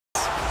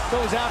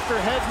goes after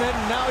Hedman,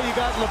 and now you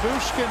got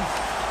Labushkin.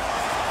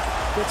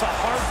 Gets a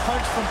hard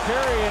punch from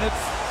Perry, and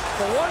it's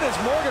the one as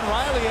Morgan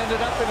Riley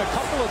ended up in a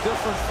couple of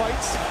different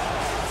fights.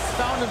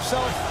 Found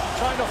himself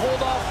trying to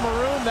hold off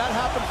Maroon. That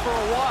happened for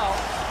a while.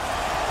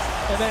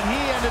 And then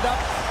he ended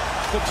up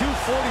the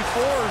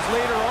 244s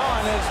later on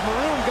as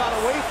Maroon got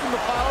away from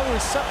the pile,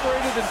 was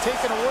separated and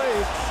taken away.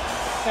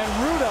 And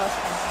Ruda,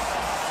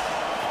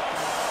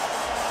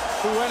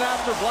 who went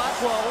after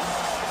Blackwell,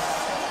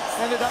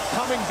 ended up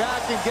coming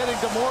back and getting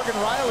to Morgan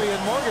Riley, and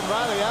Morgan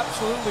Riley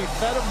absolutely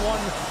fed him one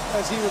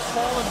as he was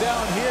falling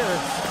down here.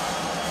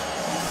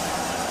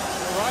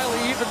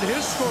 Riley evened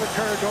his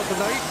scorecard on the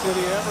night. Did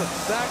he ever?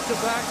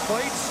 Back-to-back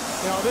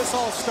fights. You know, this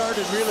all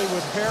started really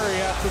with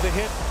Perry after the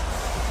hit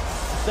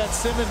that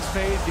Simmons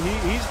made.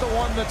 He's the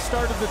one that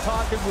started the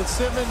talking with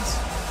Simmons.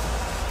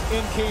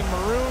 In came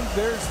Maroon.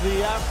 There's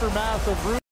the aftermath of Ruda.